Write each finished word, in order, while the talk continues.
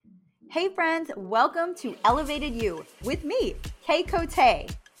Hey friends, welcome to Elevated You with me, Kay Cote.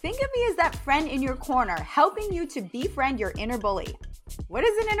 Think of me as that friend in your corner helping you to befriend your inner bully. What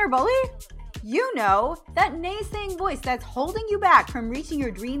is an inner bully? You know, that naysaying voice that's holding you back from reaching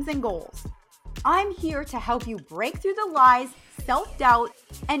your dreams and goals. I'm here to help you break through the lies, self-doubt,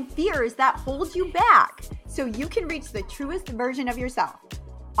 and fears that hold you back so you can reach the truest version of yourself.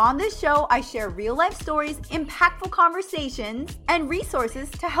 On this show, I share real-life stories, impactful conversations, and resources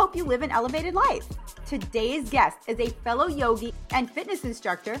to help you live an elevated life. Today's guest is a fellow yogi and fitness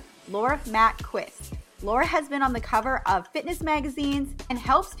instructor, Laura Quist. Laura has been on the cover of fitness magazines and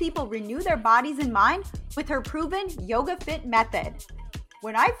helps people renew their bodies and mind with her proven Yoga Fit method.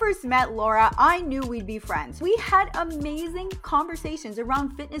 When I first met Laura, I knew we'd be friends. We had amazing conversations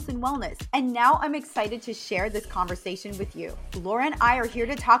around fitness and wellness, and now I'm excited to share this conversation with you. Laura and I are here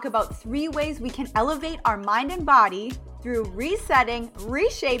to talk about 3 ways we can elevate our mind and body through resetting,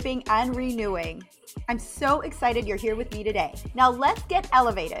 reshaping, and renewing. I'm so excited you're here with me today. Now let's get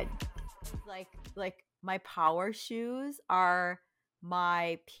elevated. Like my power shoes are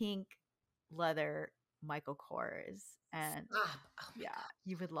my pink leather Michael Kors. And yeah,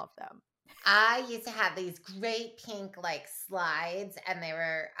 you would love them. I used to have these great pink slides, and they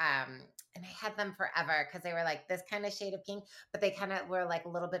were and I had them forever because they were like this kind of shade of pink, but they kind of were like a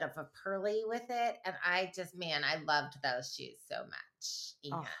little bit of a pearly with it. And I loved those shoes so much.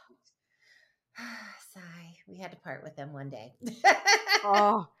 And sigh, we had to part with them one day.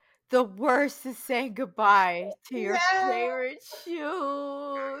 The worst is saying goodbye to your favorite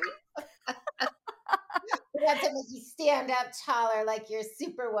shoes. That's to make you stand up taller like you're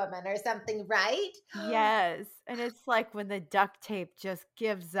Superwoman or something, right? Yes. And it's like when the duct tape just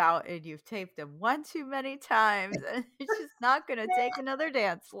gives out and you've taped them one too many times and it's just not going to take another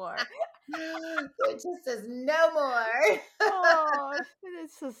dance floor. There just is no more.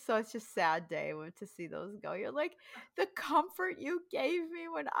 It's just such a sad day to see those go. You're like, the comfort you gave me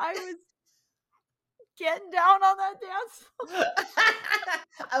when I was getting down on that dance floor.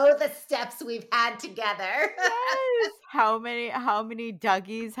 Oh, the steps we've had together. Yes. How many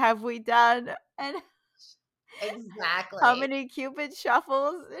Dougies have we done? And exactly. How many Cupid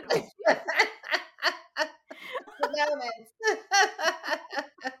shuffles?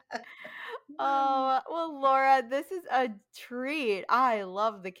 Well, Laura, this is a treat. I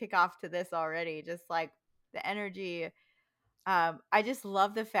love the kickoff to this already. Just like the energy. I just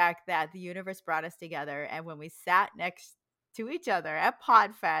love the fact that the universe brought us together, and when we sat next to each other at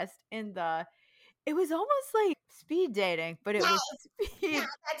PodFest it was almost like speed dating, but it was speed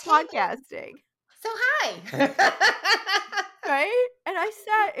podcasting. So hi. Right? And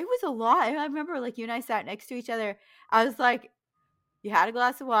it was a lot. I remember you and I sat next to each other. I was like, you had a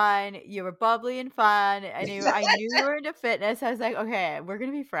glass of wine, you were bubbly and fun, and I knew you were into fitness. I was like, okay, we're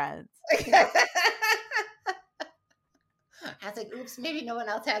going to be friends. I was like, oops, maybe no one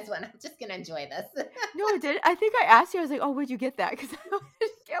else has one. I'm just going to enjoy this. No, I think I asked you, I was like, oh, where'd you get that? Because I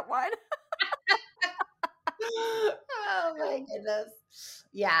didn't get one. Oh my goodness.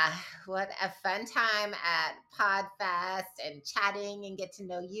 Yeah, what a fun time at PodFest and chatting and get to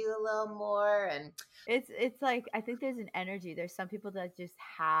know you a little more. And it's like, I think there's an energy. There's some people that just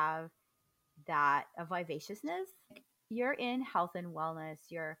have that vivaciousness. You're in health and wellness.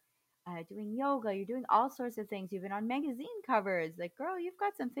 You're doing yoga. You're doing all sorts of things. You've been on magazine covers. Like, girl, you've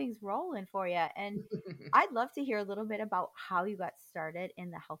got some things rolling for you. And I'd love to hear a little bit about how you got started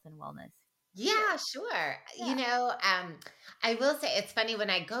in the health and wellness. Yeah, sure. Yeah. I will say it's funny when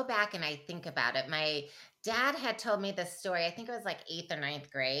I go back and I think about it. My dad had told me this story. I think it was like 8th or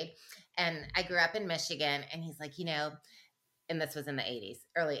 9th grade. And I grew up in Michigan, and he's like, and this was in the 80s,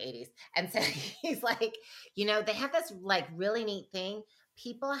 early 80s. And so he's like, they have this really neat thing.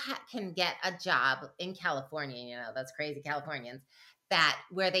 People can get a job in California, those crazy Californians,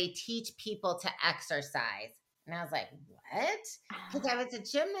 where they teach people to exercise. And I was like, what? Because I was a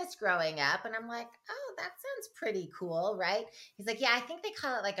gymnast growing up, and I'm like, oh, that sounds pretty cool, right? He's like, yeah, I think they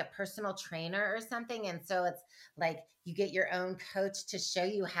call it like a personal trainer or something. And so it's like you get your own coach to show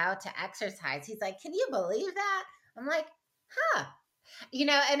you how to exercise. He's like, can you believe that? I'm like, huh.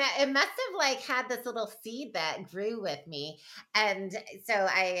 And it must have had this little seed that grew with me. And so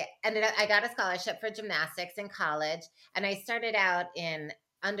I got a scholarship for gymnastics in college, and I started out in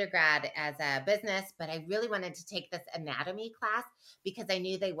undergrad as a business, but I really wanted to take this anatomy class because I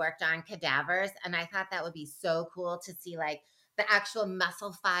knew they worked on cadavers. And I thought that would be so cool to see the actual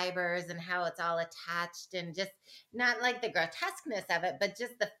muscle fibers and how it's all attached, and just not like the grotesqueness of it, but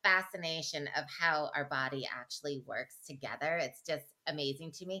just the fascination of how our body actually works together. It's just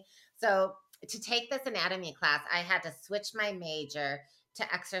amazing to me. So to take this anatomy class, I had to switch my major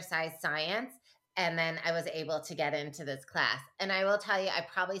to exercise science. And then I was able to get into this class. And I will tell you, I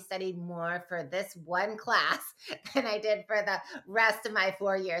probably studied more for this one class than I did for the rest of my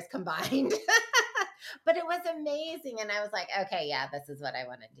 4 years combined. But it was amazing. And I was like, okay, yeah, this is what I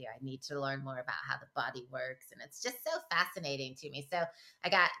want to do. I need to learn more about how the body works. And it's just so fascinating to me. So I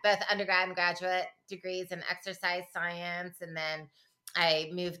got both undergrad and graduate degrees in exercise science. And then I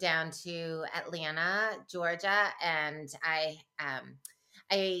moved down to Atlanta, Georgia, and I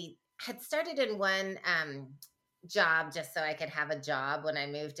had started in one job just so I could have a job when I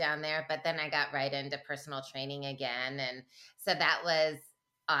moved down there, but then I got right into personal training again, and so that was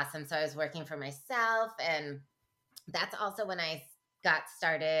awesome. So I was working for myself, and that's also when I got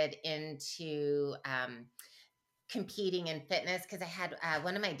started into competing in fitness because I had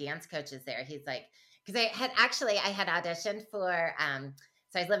one of my dance coaches there. He's like, because I had auditioned for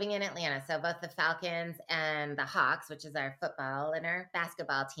so I was living in Atlanta, so both the Falcons and the Hawks, which is our football and our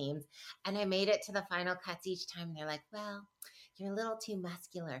basketball teams, and I made it to the final cuts each time. And they're like, well, you're a little too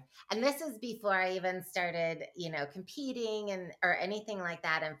muscular. And this is before I even started, competing and or anything like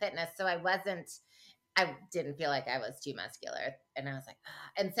that in fitness. So I didn't feel like I was too muscular. And I was like,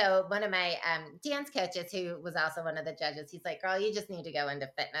 ah. And so one of my dance coaches, who was also one of the judges, he's like, girl, you just need to go into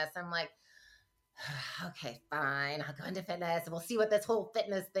fitness. I'm like, okay, fine. I'll go into fitness and we'll see what this whole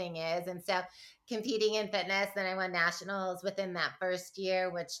fitness thing is. And so competing in fitness, then I won nationals within that first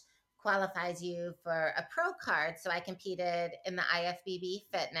year, which qualifies you for a pro card. So I competed in the IFBB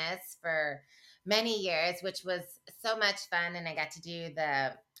fitness for many years, which was so much fun. And I got to do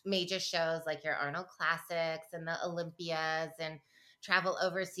the major shows like your Arnold Classics and the Olympias and travel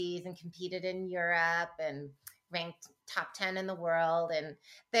overseas and competed in Europe and ranked top 10 in the world. And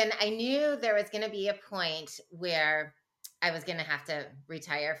then I knew there was going to be a point where I was going to have to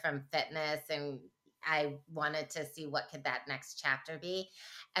retire from fitness, and I wanted to see what could that next chapter be.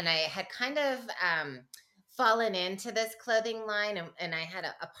 And I had kind of fallen into this clothing line, and I had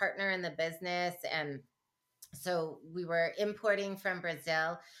a partner in the business, and so we were importing from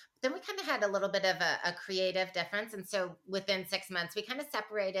Brazil. Then we kind of had a little bit of a creative difference. And so within 6 months, we kind of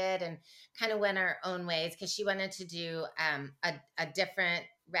separated and kind of went our own ways because she wanted to do a different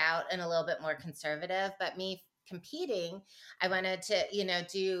route and a little bit more conservative. But me competing, I wanted to,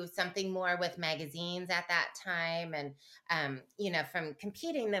 do something more with magazines at that time. And, from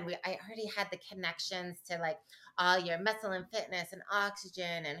competing, then I already had the connections to like all your Muscle and Fitness and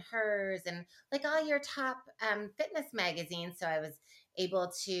Oxygen and Hers and like all your top fitness magazines. So I was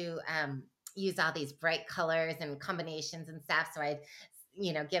able to use all these bright colors and combinations and stuff. So I'd,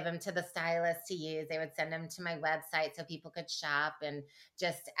 give them to the stylist to use. They would send them to my website so people could shop, and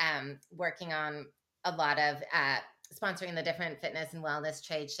just working on a lot of sponsoring the different fitness and wellness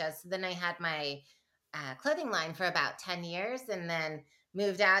trade shows. So then I had my clothing line for about 10 years, and then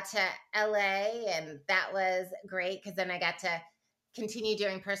moved out to LA, and that was great because then I got to continue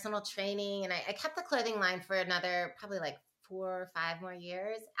doing personal training, and I kept the clothing line for another probably like 4 or 5 more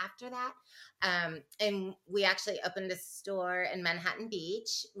years after that. And we actually opened a store in Manhattan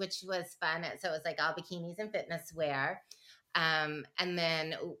Beach, which was fun. So it was like all bikinis and fitness wear. And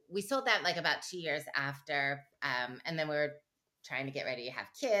then we sold that like about 2 years after. And then we were trying to get ready to have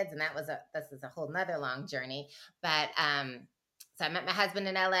kids. And this is a whole nother long journey. But so I met my husband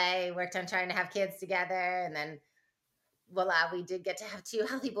in LA, worked on trying to have kids together. And then voila, we did get to have 2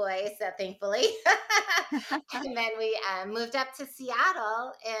 healthy boys, thankfully. And then we moved up to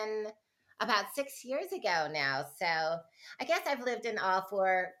Seattle in about 6 years ago now. So I guess I've lived in all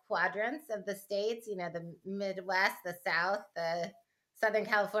 4 quadrants of the states, the Midwest, the South, the Southern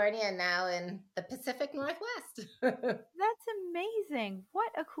California, and now in the Pacific Northwest. That's amazing.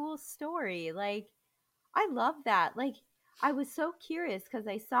 What a cool story. Like, I love that. Like, I was so curious because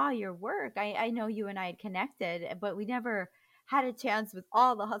I saw your work. I know you and I had connected, but we never had a chance with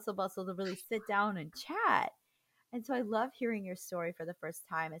all the hustle bustle to really sit down and chat. And so I love hearing your story for the first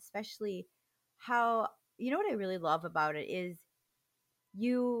time, especially how, what I really love about it is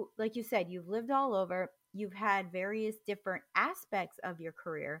you, like you said, you've lived all over, you've had various different aspects of your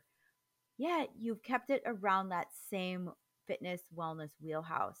career, yet you've kept it around that same fitness wellness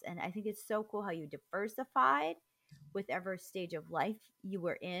wheelhouse. And I think it's so cool how you diversified with every stage of life you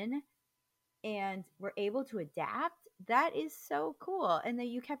were in and were able to adapt. That is so cool. And that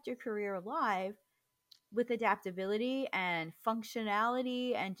you kept your career alive with adaptability and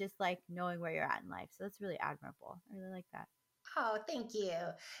functionality and just like knowing where you're at in life. So that's really admirable. I really like that. Oh, thank you.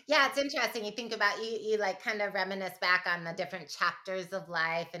 Yeah, it's interesting. You think about you like kind of reminisce back on the different chapters of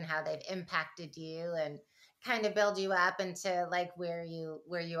life and how they've impacted you and kind of build you up into like where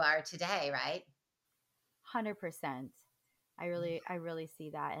you are today, right? 100%. I really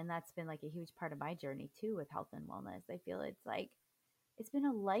see that. And that's been like a huge part of my journey too with health and wellness. I feel it's like, it's been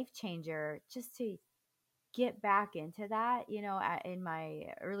a life changer just to get back into that. In my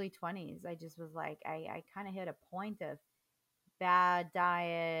early 20s, I just was like, I kind of hit a point of bad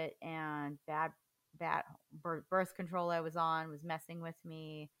diet and bad birth control I was on was messing with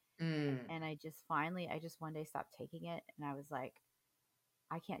me. Mm. And I just one day stopped taking it, and I was like,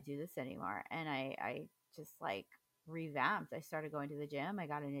 I can't do this anymore. And I just like revamped. I started going to the gym. I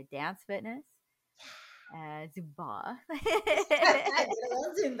got into dance fitness, Zumba. I did a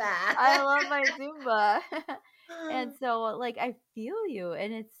little Zumba. I love my Zumba. And so like I feel you,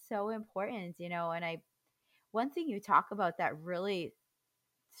 and it's so important, and one thing you talk about that really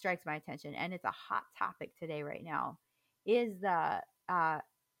strikes my attention, and it's a hot topic today right now, is the uh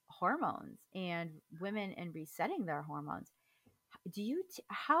hormones and women and resetting their hormones.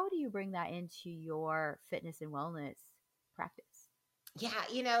 How do you bring that into your fitness and wellness practice? Yeah,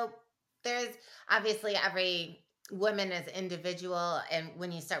 there's obviously every woman is individual, and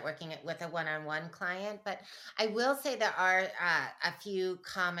when you start working with a one-on-one client, but I will say there are a few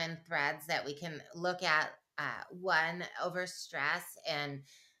common threads that we can look at. One, over stress and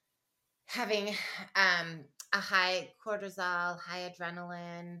having a high cortisol, high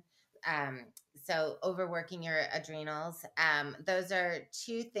adrenaline. Um, so overworking your adrenals. Those are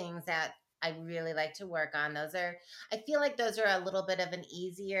two things that I really like to work on. I feel like those are a little bit of an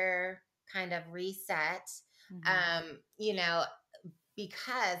easier kind of reset. Mm-hmm. Um, you know,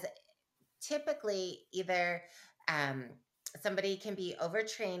 because typically either um, somebody can be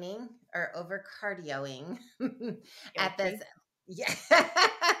overtraining or over cardioing at this. Guilty. Yeah.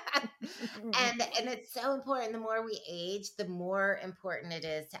 And it's so important. The more we age, the more important it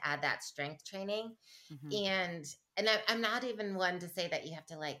is to add that strength training. Mm-hmm. And I'm not even one to say that you have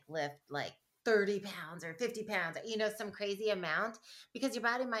to like lift like 30 pounds or 50 pounds, some crazy amount, because your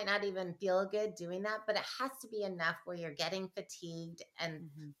body might not even feel good doing that, but it has to be enough where you're getting fatigued and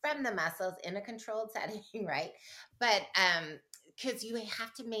Mm-hmm. from the muscles in a controlled setting, right? But because you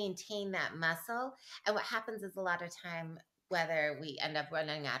have to maintain that muscle. And what happens is a lot of time, whether we end up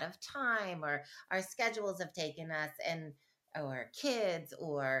running out of time or our schedules have taken us and or kids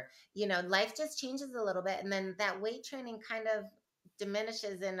or life just changes a little bit, and then that weight training kind of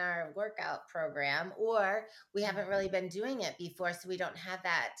diminishes in our workout program, or we haven't really been doing it before, so we don't have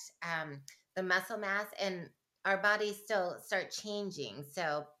that the muscle mass, and our bodies still start changing.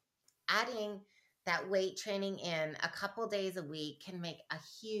 So adding that weight training in a couple days a week can make a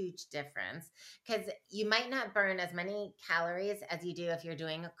huge difference, because you might not burn as many calories as you do if you're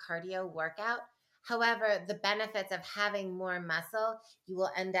doing a cardio workout. However, the benefits of having more muscle, you will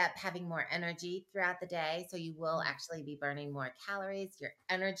end up having more energy throughout the day. So you will actually be burning more calories. Your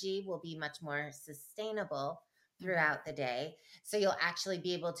energy will be much more sustainable Mm-hmm. throughout the day. So you'll actually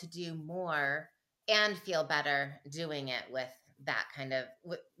be able to do more and feel better doing it with that kind of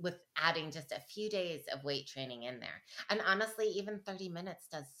with adding just a few days of weight training in there. And honestly, even 30 minutes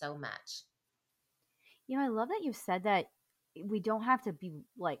does so much. I love that you said that we don't have to be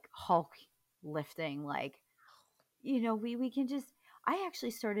like Hulk lifting. Like, we can just, I actually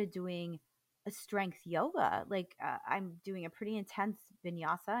started doing a strength yoga. Like, I'm doing a pretty intense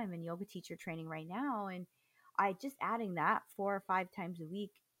vinyasa. I'm in yoga teacher training right now. And I just adding that 4 or 5 times a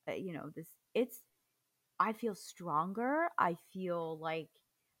week. I feel stronger. I feel like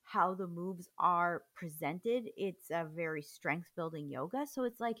how the moves are presented, it's a very strength building yoga. So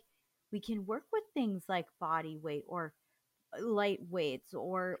it's like we can work with things like body weight or light weights,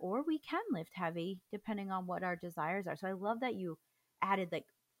 or we can lift heavy depending on what our desires are. So I love that you added like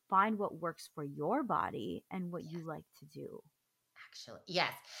find what works for your body and what you like to do. Actually,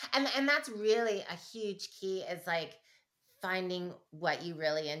 yes. And that's really a huge key, is like finding what you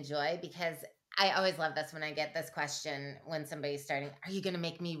really enjoy, because I always love this when I get this question when somebody's starting, are you going to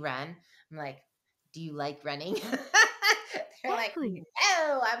make me run? I'm like, do you like running? They're like, Exactly.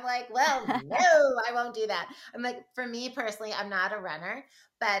 no. I'm like, well, no, I won't do that. I'm like, for me personally, I'm not a runner,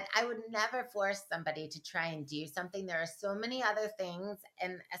 but I would never force somebody to try and do something. There are so many other things,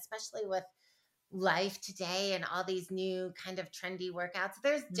 and especially with life today and all these new kind of trendy workouts,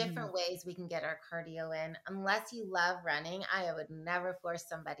 there's Hmm. different ways we can get our cardio in. Unless you love running, I would never force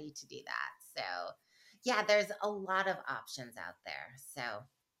somebody to do that. So yeah, there's a lot of options out there. So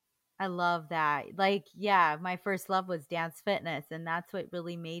I love that. Like, yeah, my first love was dance fitness, and that's what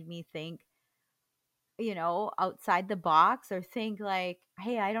really made me think, outside the box, or think like,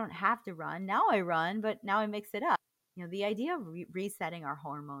 hey, I don't have to run. Now I run, but now I mix it up. The idea of resetting our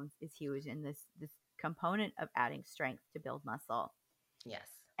hormones is huge in this component of adding strength to build muscle. yes.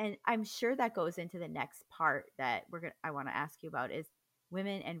 And I'm sure that goes into the next part that I want to ask you about is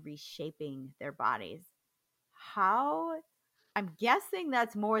women and reshaping their bodies. How I'm guessing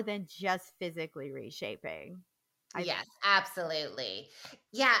that's more than just physically reshaping. Yes, absolutely.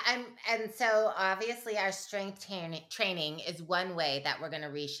 Yeah, and so obviously our training is one way that we're going to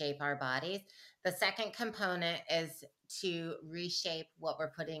reshape our bodies. The second component is to reshape what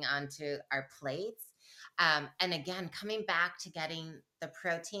we're putting onto our plates. And again, coming back to getting the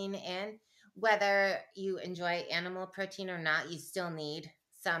protein in, whether you enjoy animal protein or not, you still need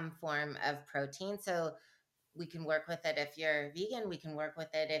some form of protein. So we can work with it if you're vegan. We can work with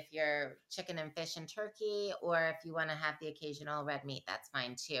it if you're chicken and fish and turkey, or if you want to have the occasional red meat, that's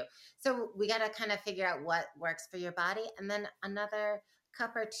fine too. So we got to kind of figure out what works for your body. And then another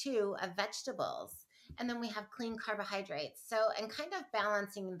cup or two of vegetables. And then we have clean carbohydrates. So, and kind of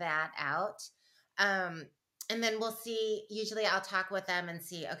balancing that out. Um, and then we'll see, usually I'll talk with them and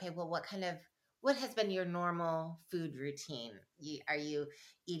see, okay, well, what has been your normal food routine? Are you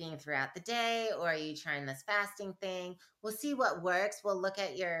eating throughout the day, or are you trying this fasting thing? We'll see what works. We'll look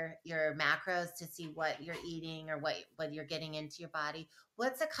at your macros to see what you're eating or what you're getting into your body.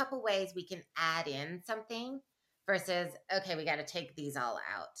 What's a couple ways we can add in something versus, okay, we got to take these all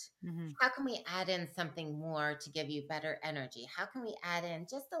out. Mm-hmm. How can we add in something more to give you better energy? How can we add in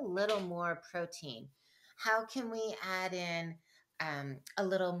just a little more protein? How can we add in a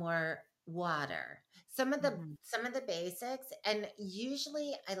little more water? Mm-hmm. Some of the basics. And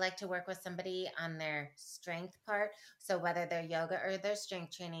usually I like to work with somebody on their strength part. So whether they're yoga or their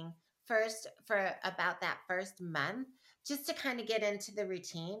strength training first for about that first month, just to kind of get into the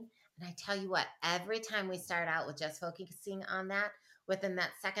routine. And I tell you what, every time we start out with just focusing on that, within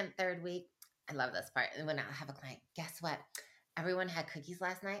that second, third week, I love this part. And when I have a client, guess what? Everyone had cookies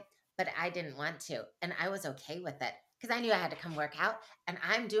last night, but I didn't want to. And I was okay with it because I knew I had to come work out, and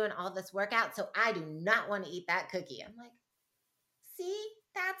I'm doing all this workout. So I do not want to eat that cookie. I'm like, see,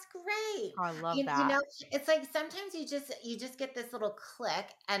 that's great. Oh, I love You that. know, it's like sometimes you just get this little click,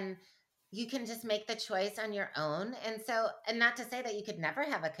 and you can just make the choice on your own. And so, and not to say that you could never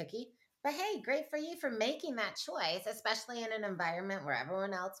have a cookie, but hey, great for you for making that choice, especially in an environment where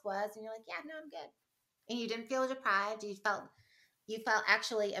everyone else was, and you're like, yeah, no, I'm good. And you didn't feel deprived. You felt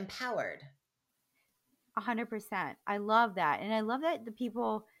actually empowered. 100%. I love that. And I love that the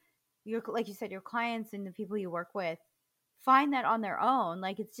people like you said, your clients and the people you work with find that on their own.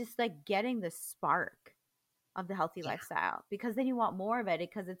 Like it's just like getting the spark of the healthy Yeah. lifestyle because then you want more of it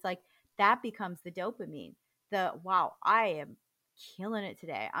because it's like that becomes the dopamine. The wow, I am killing it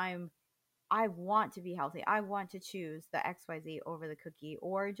today. I want to be healthy. I want to choose the XYZ over the cookie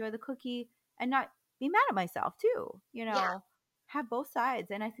or enjoy the cookie and not be mad at myself too. Yeah. Have both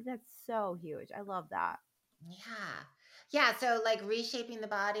sides. And I think that's so huge. I love that. Yeah. Yeah. So, like, reshaping the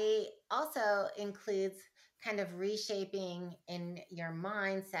body also includes kind of reshaping in your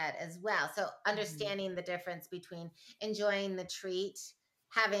mindset as well. So, Mhm. understanding the difference between enjoying the treat,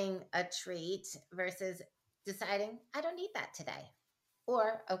 having a treat, versus deciding, I don't need that today.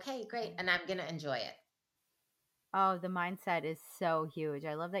 Or, okay, great. And I'm going to enjoy it. Oh, the mindset is so huge.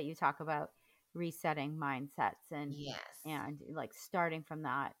 I love that you talk about resetting mindsets Yes. and like starting from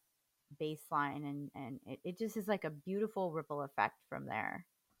that baseline and it just is like a beautiful ripple effect from there.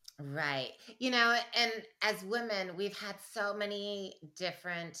 Right. You know, and as women, we've had so many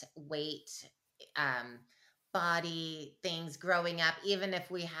different weight, um, body things growing up. Even if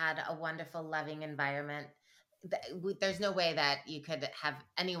we had a wonderful, loving environment, there's no way that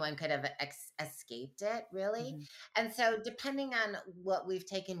anyone could have escaped it, really. Hmm. And so, depending on what we've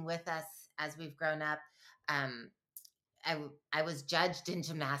taken with us as we've grown up, um, I was judged in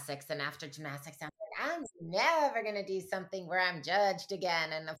gymnastics, and after gymnastics, I'm like, I'm never gonna do something where I'm judged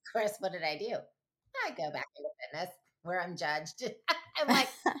again. And of course, what did I do? I go back into fitness where I'm judged. I'm like,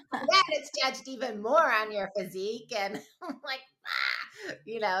 then it's judged even more on your physique, and I'm like,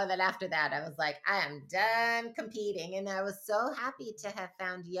 and then after that, I was like, I am done competing, and I was so happy to have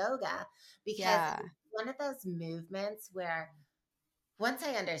found yoga because Yeah. it's one of those movements where once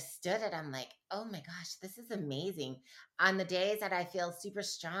I understood it, I'm like, oh my gosh, this is amazing. On the days that I feel super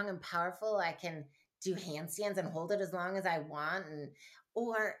strong and powerful, I can do handstands and hold it as long as I want.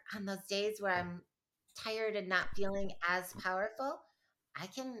 Or on those days where I'm tired and not feeling as powerful, I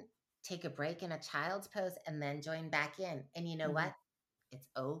can take a break in a child's pose and then join back in. And you know Hmm. what? It's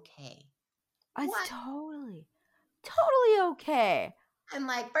okay. It's What? totally okay. I'm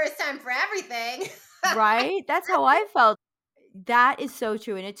like, first time for everything. Right? That's how I felt. That is so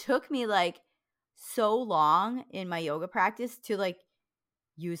true. And it took me like so long in my yoga practice to like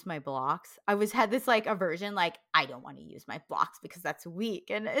use my blocks. I had this like aversion, like I don't want to use my blocks because that's weak.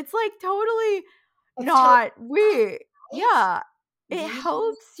 And it's like totally It's totally not weak. right. Yeah. It You need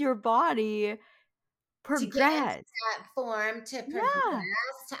helps your body to get into progress. that form to Yeah.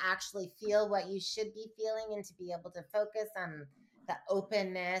 progress, to actually feel what you should be feeling, and to be able to focus on the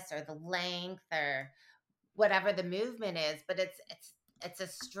openness or the length or whatever the movement is. But it's a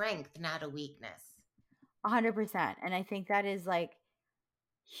strength, not a weakness. 100%. And I think that is like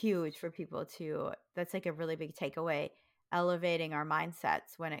huge for people to, that's like a really big takeaway, elevating our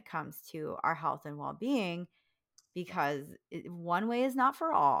mindsets when it comes to our health and well-being, Yes. because one way is not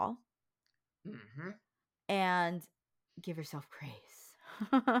for all, Hmm. and give yourself grace.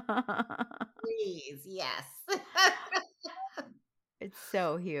 Please, yes. It's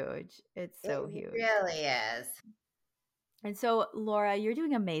so huge. It's It so huge. really is. And so, Laura, you're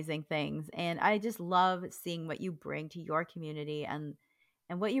doing amazing things, and I just love seeing what you bring to your community and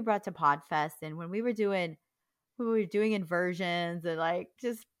what you brought to Podfest. And when we were doing inversions and like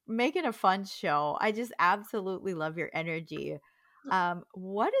just making a fun show, I just absolutely love your energy.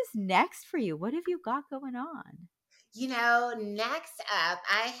 What is next for you? What have you got going on? Next up,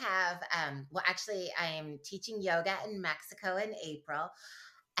 I have, well, actually, I am teaching yoga in Mexico in April,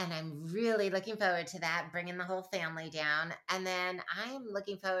 and I'm really looking forward to that, bringing the whole family down. And then I'm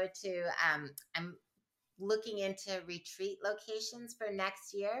looking forward to, I'm looking into retreat locations for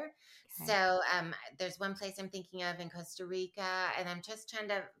next year. Okay. So there's one place I'm thinking of in Costa Rica, and I'm just trying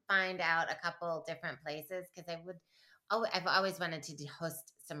to find out a couple different places because I've always wanted to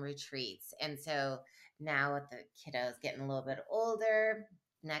host some retreats. And so now with the kiddos getting a little bit older,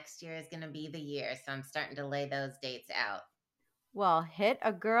 next year is going to be the year. So I'm starting to lay those dates out. Well, hit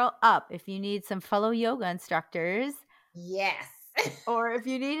a girl up if you need some fellow yoga instructors Yes. or if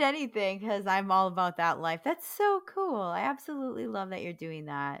you need anything, because I'm all about that life. That's so cool. I absolutely love that you're doing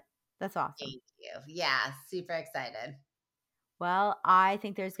that. That's awesome. Thank you. Yeah, super excited. Well, I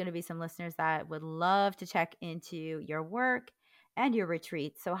think there's going to be some listeners that would love to check into your work and your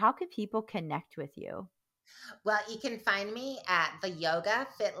retreats. So, how can people connect with you? Well, you can find me at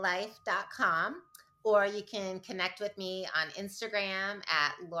theyogafitlife.com, or you can connect with me on Instagram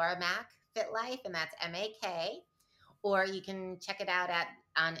at Laura Mac Fit Life, and that's MAK, or you can check it out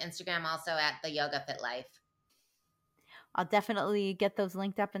on Instagram also at the Yoga Fit Life. I'll definitely get those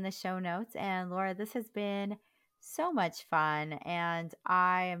linked up in the show notes. And Laura, this has been so much fun. And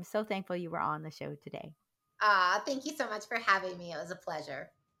I am so thankful you were on the show today. Thank you so much for having me. It was a pleasure.